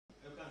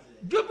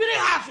Jubilee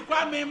House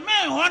kwa me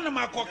man ho na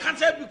makoka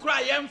bi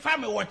kura ye mfa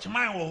me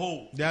watchman wo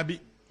ho. Dabi.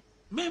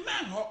 Me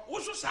man ho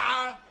usu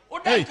sa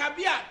oda ka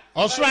bia.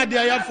 Oso ade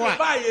ayafo a.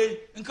 Ba ye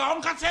nka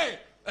on ka say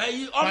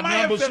o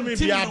ma ye bosumi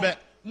bia be.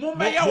 Mo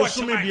me ye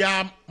watchman. Bosumi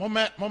bia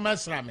mo me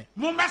sra me.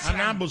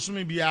 Ana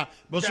bosumi bia,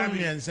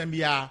 bosumi ensem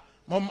bia.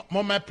 Mo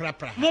me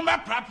prapra. Mo me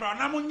prapra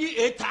na mo nyi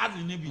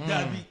 8,000 ni bi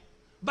dabi.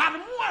 But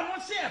mo a mo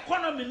say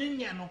economy ni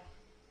nye no.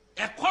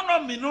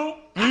 Economy no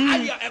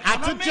aya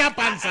economy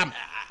pansam.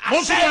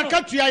 Most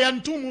Mwakatua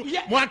yantumu,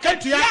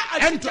 Mwakatua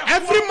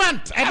every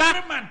month,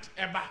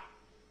 eba.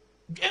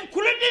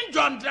 Including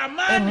John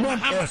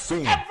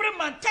Mahama, every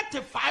month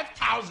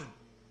 35,000.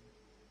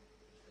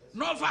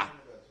 Nova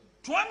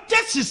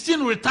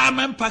 2016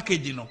 retirement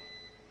package, you know.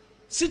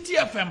 City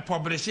FM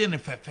publishing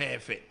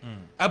FFF,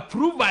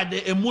 approved by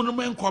the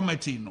Emolument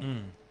Committee, no.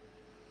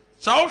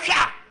 So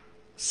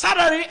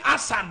salary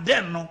as at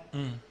then, no.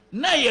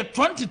 Now you're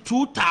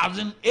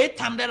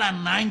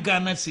 22,809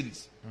 Ghana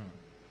cedis.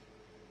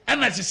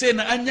 And as you say,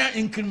 na anya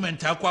increment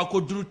akwa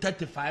drew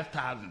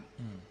 35,000.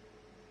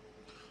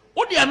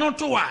 What they are not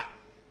to what?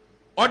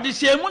 Or the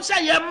same one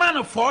say, yeah,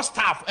 man, 4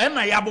 staff, and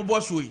I have a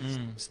boss with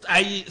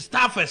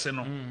staffers, you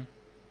know.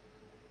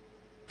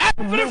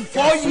 Every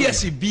 4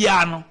 years,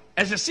 Biano,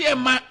 as I say,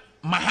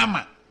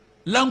 Mahama,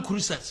 Land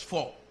Cruisers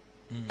 4.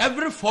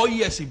 Every 4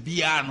 years,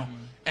 Biano,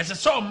 as I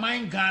saw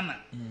mine Ghana,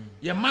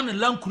 your man,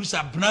 Land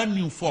Cruiser brand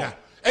new 4.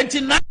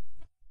 And now,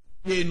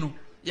 you know,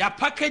 your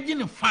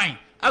packaging fine.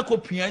 Ako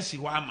piansi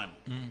waman.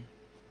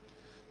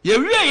 Ye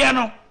wie ye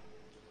no.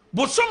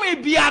 Bosome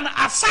bia na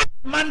asa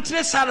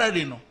monthly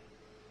salary no.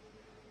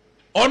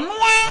 Ono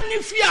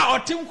ani fi a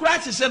otim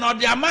kura se na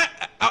ode ama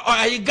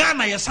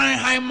Ghana ye san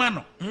high man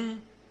no.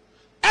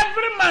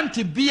 Every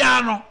month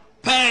bia no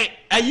pay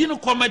ayi no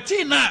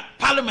committee na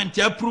parliament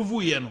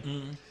approve ye no.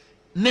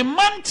 Ne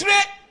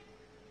monthly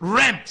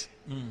rent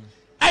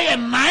ay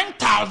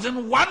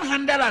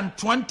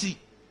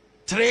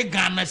 9,123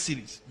 Ghana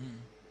cedis.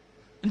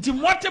 Until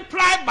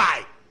multiply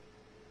by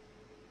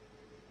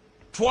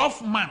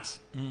 12 months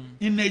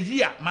in a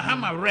year,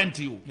 Mahama rent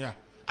you. Yeah.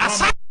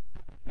 Aside,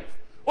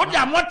 what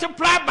you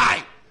multiply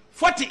by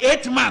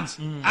 48 months,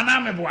 and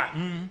I'm a boy.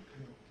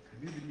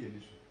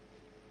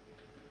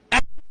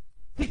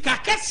 The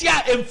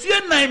Kakasia and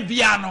Fear 9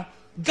 Biano,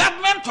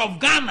 government of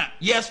Ghana,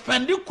 yes,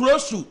 spending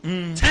close to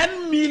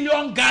 10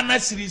 million Ghana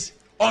cedis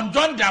on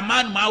John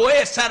Dramani, my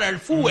way salary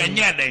full and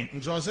yeah, then.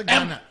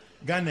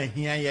 Ghana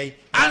here,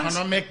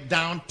 economic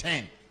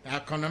downturn,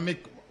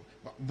 economic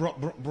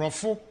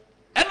brofo.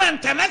 And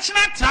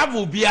international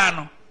travel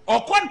biano,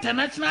 or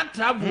international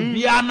travel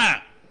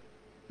biana,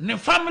 the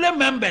family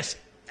members,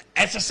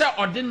 as I said,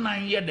 or the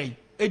 9 year day,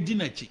 a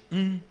dinner cheap.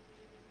 The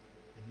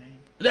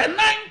 9?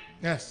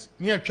 Yes,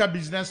 near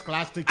business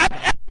class ticket.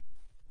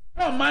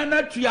 No,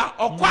 minor to ya,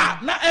 or qua,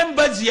 not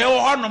embassy or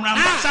honor,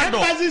 ambassador.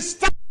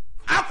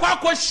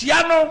 Aqua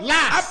Shiano,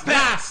 last.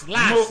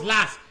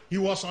 He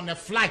was on a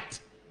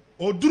flight.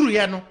 Oduru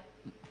ye no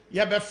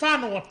ye be fa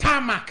no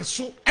tarmac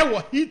so e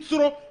wo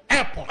Heathrow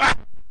airport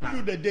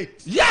do the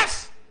date.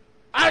 Yes,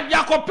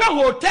 Jacope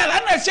hotel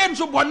and I send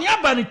so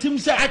bonia bani team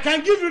say I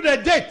can give you the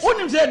date.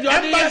 Unim say the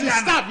embassy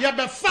staff ye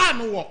be fa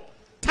no wo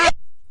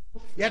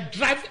ye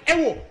drive e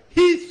wo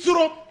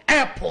Heathrow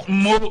airport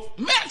mo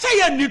me say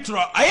ye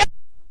neutral I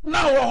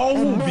now wo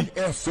ho bi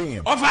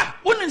ofa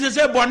unim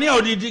say bonia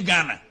odidi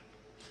Ghana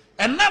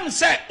and nam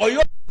say oyo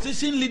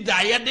opposition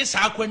leader ye this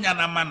akwanya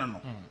na man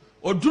no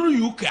Oduru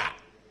Yuka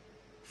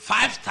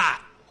 5-star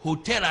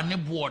hotel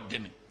and board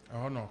deni.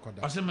 Oh no,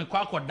 koda. Ose me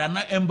kwa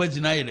dana embassy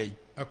na yele.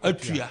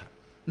 Atua.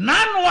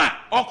 Nanwa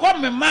okọ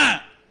me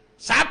ma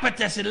sa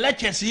petese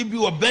lectures bi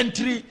wo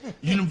Bentry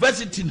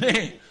University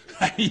ne.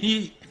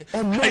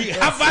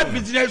 Harvard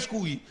Business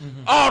School.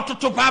 Oh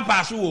toto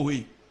papa so wo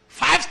we.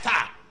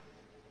 5-star.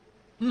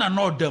 Na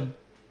no dem.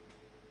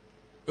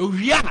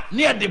 Owia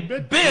near the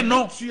bay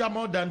no. You are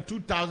more than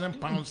 2,000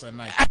 pounds a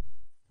night.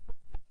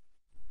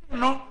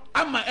 No.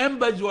 Ama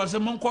embassy was a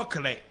monko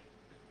kre.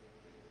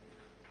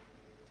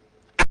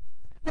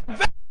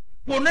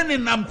 Bonene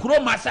nam kuro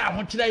masa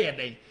ahokyere ye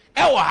den.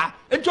 Ewa,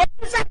 ento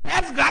se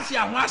es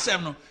gracia ho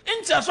asem no.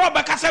 Ntia so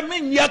obeka se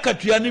menyi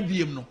akatua ne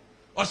biem no.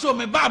 Oso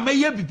me ba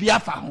meye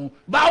bibia fa ho.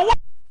 Ba wo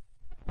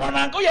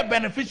onanko ye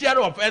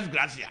beneficiary of S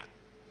gracia.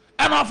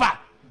 And offer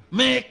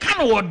me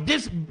can what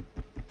this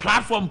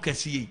platform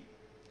kesiye.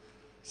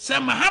 Se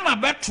Mahama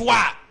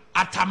betwa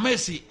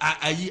atamesi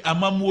ayi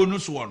amamuo no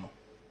so no.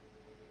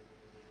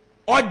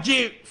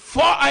 Oje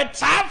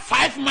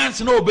 5 months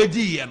no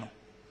obedi ye no.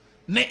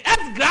 Ne S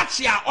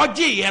gracia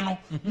oje ye no.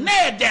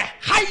 Ne the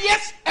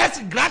highest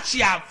S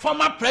gracia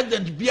former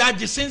president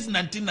Biaji since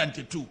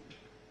 1992.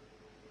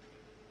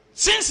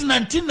 Since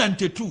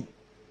 1992.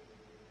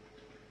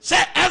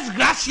 Say S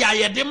gracia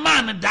ye the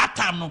man that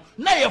time no.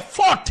 Na ye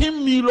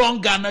 14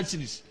 million Ghana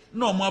cedis.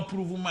 No more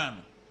approve man.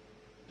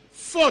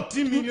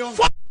 14 million.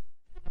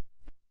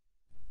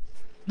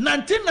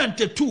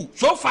 1992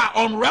 so far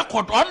on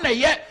record on the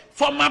year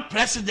former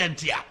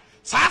president here.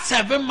 So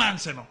 7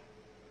 months no.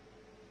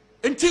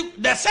 Until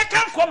the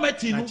second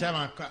committee, no.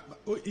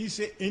 He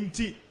said,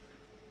 "Inti,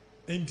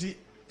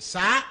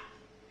 sir,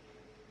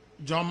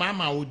 John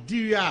Mahama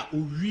Odiya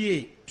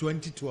Uwie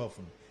 2012.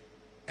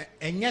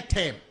 And yet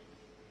term,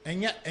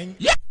 and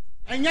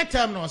yet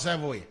term no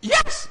savoy.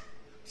 Yes,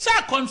 sir.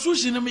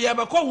 Constitution me have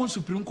a call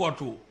Supreme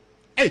Court.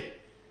 Hey,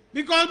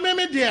 because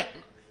maybe there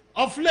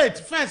of late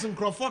first in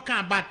Crawford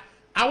can, but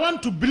I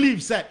want to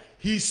believe that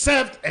he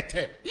served a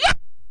term. Yeah.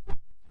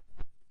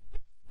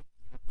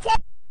 4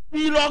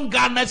 million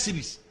Ghana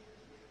series.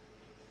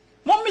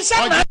 Mommy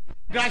said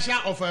Gracia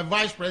of a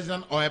vice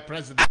president or a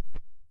president.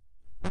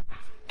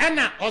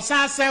 Anna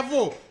Osa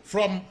Servo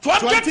from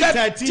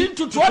 2013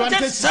 to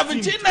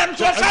 2017 and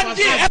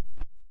 2017.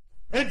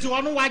 And to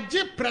one who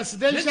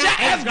presidential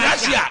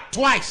Gracia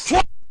twice.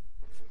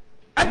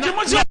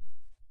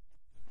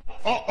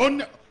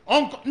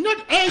 On not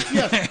 8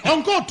 years,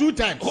 uncle 2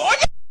 times. Oh,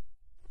 yeah.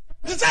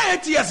 It's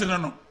 8 years,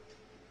 no.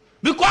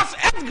 Because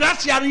F.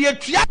 Gracia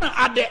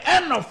at the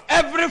end of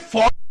every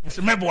 4 years,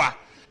 remember,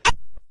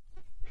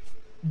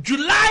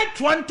 July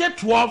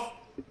 2012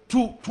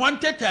 to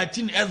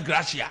 2013 F.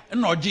 Gracia,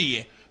 and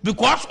OG,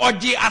 because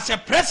OG as a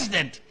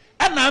president,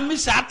 and I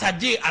miss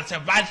Saturday as a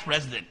vice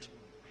president.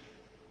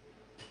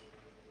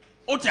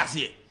 What I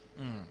say?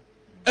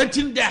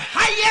 Until the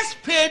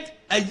highest paid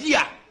a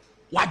year.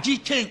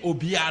 Waji chain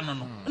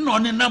obiano no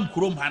ne nam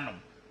krom hanom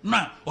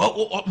na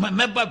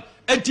member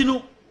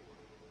entinu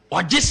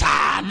oje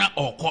saa na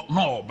okọ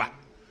na oba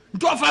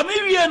nto afa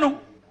me wie no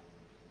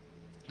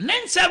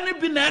nensam ne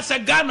bi na ese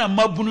Ghana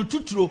mabunu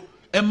tuturo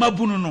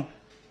mabunu no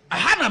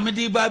aha na me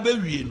de ba ba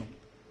wie no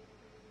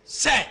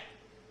se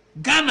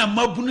Ghana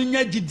mabunu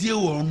nya gidie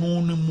wo no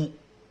no mu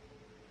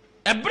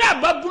ebra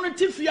babunu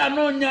tifia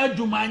no nya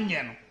adwuma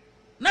nye no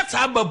na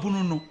saa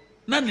babunu no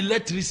na ne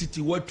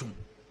electricity watum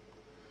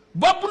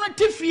Babunu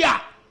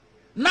tifia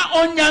na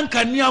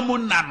onyanka niamu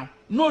nano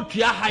no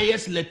tua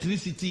highest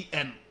electricity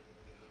and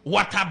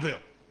water bill.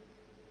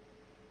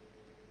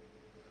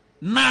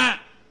 Na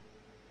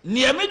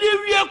niamidi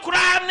wie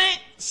kurane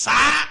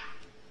sa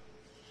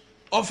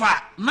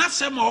ofa na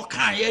sema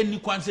okan ye ni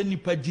kwanse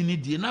nipa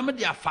gini die na me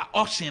de afa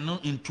auction no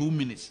in 2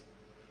 minutes.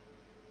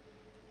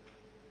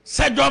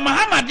 Prez John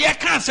Mahama de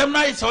kan asem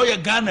na so ye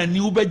Ghana ni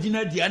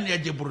ubagina die na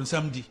ye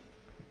burunsam di.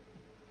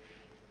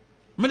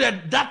 Me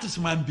that is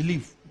my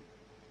belief.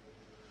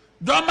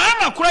 John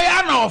Mahama kura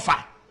ya na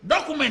ofa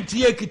document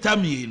ye kita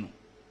mienu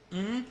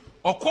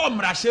okọ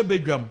mrahye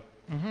bedwam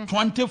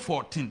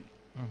 2014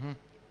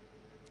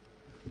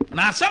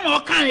 na some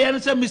okan ye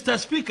say Mr.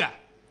 Speaker,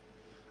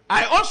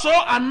 I also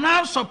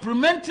announce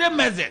supplementary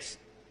measures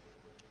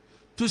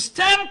to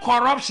stem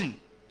corruption,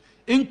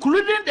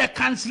 including the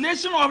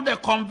cancellation of the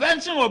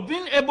convention of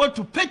being able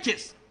to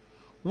purchase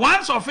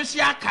one's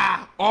official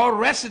car or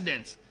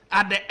residence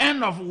at the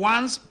end of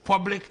one's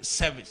public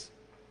service.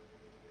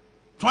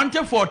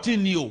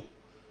 2014 you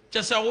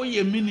just say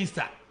we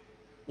minister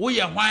we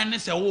wine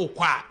say wo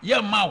kwa ye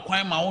ma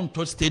kwan ma won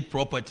to state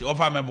property of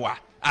ameboa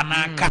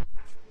anaka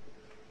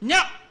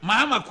nya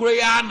Mahama kure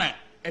ya na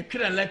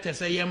etwere letter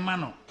say ye ma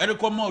no e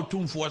rekoma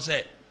otumfo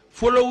say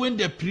following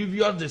the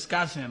previous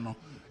discussion no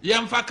ye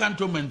mfa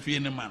cantonment fie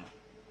ne ma no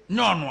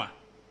nya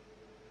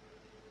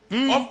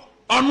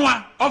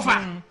onwa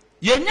offer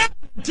ye nya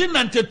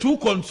 1992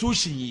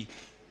 constitution yi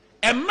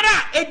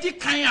Emra edi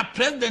kan ya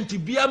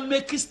president bia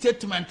make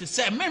statement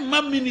say me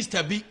ma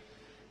minister bi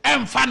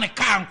emfa ne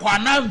car nkwa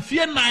na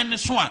mfie nan ne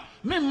so a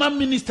me ma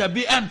minister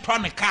bi ento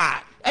ne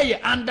car eye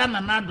under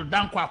Nanado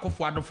Danko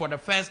Akufo-Addo for the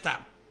first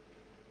time.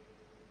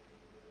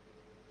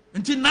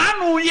 Nti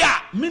nanu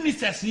ya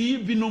ministers yi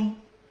binom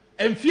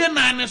emfie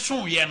nan ne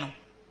so ye no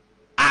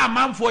a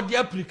man for the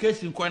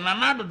application kwa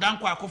Nanado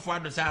Danko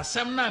Akufo-Addo say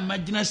asem na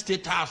imagine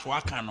state house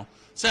waka no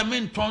say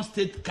me nton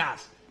state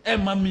cars e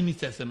ma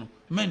ministers no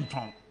me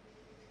nton.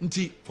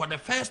 Nti for the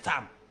first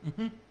time,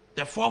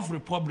 the Fourth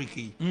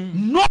Republic,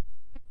 no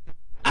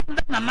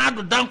under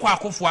Nanado Danko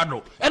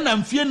Akufo-Addo, and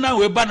I'm fearing now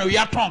we ban we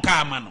are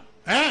tonka mano.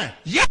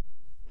 Yeah,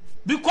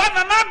 because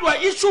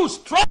Nanado issues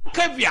strong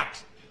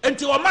caveat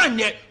until a man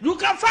yet you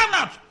can find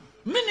out.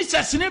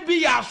 Ministers in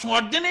be as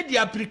ordinary the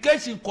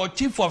application called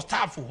chief of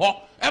staff who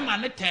a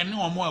man 10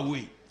 or more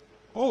away.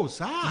 Oh,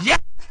 sir. Yeah,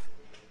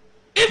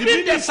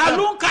 even the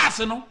saloon cars,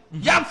 no,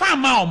 ya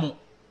found maumo.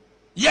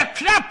 Ye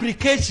clear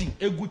application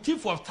a good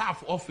chief of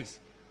staff office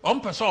on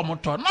person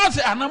motor no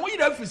say anamu yi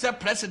da fi say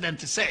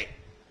president say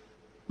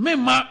me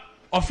ma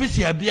office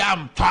ya bia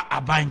am ta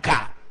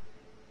abanka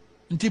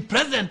nti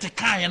president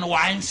kan ye no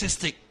wa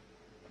insist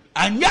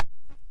anya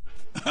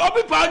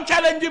obi pa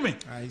challenge me.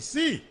 I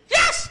see.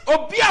 Yes,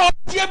 obi a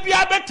otie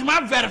bia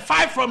betima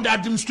verify from the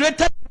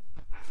administrator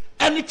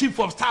any chief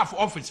of staff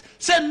office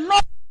say no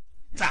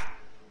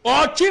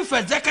or chief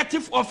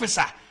executive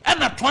officer and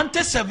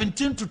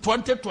 2017 to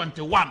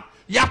 2021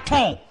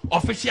 Yaton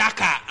official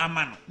car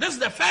amano. This is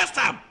the first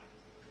time.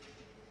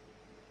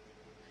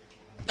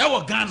 That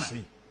was Ghana.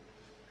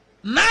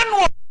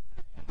 None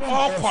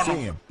all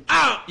corner.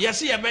 Ah,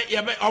 yes, you be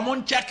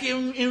among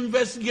checking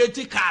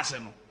investigating cars.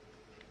 No.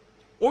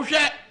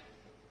 Oshe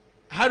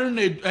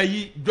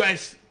Harune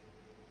dress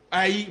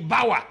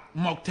Bawa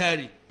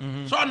Mokhtari.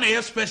 So on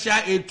a special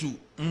aid to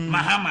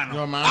Mahama.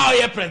 How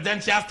your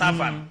presidential staff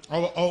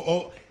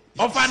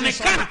of an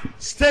car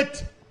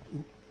state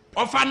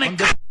of an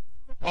car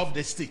of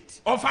the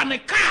state of an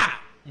car.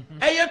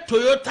 A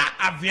Toyota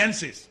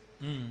Avensis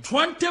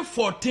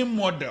 2014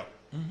 model.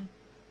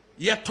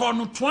 Yet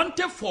on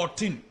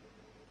 2014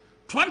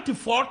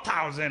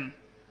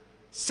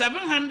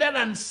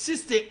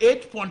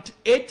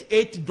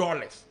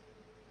 $24,768.88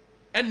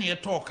 and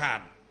yet talk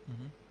hard.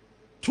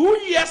 2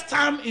 years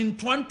time in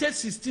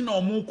 2016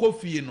 or Muko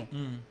Fino.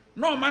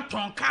 No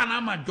matter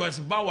Kana Joyce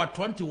Bauer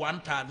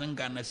 21,000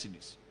 Ghana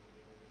cedis.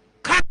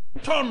 Car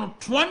ton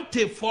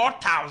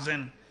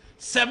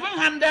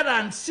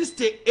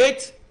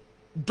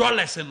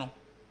 $24,768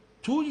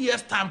 2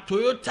 years time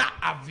Toyota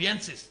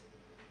Avensis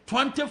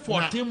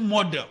 2014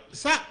 model.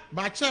 Sir,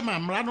 but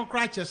Chairman Mrano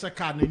Cratches a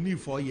car need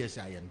 4 years.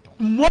 I am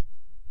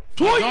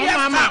 2 years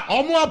time.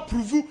 Or more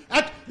approve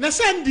at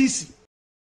Nasan DC.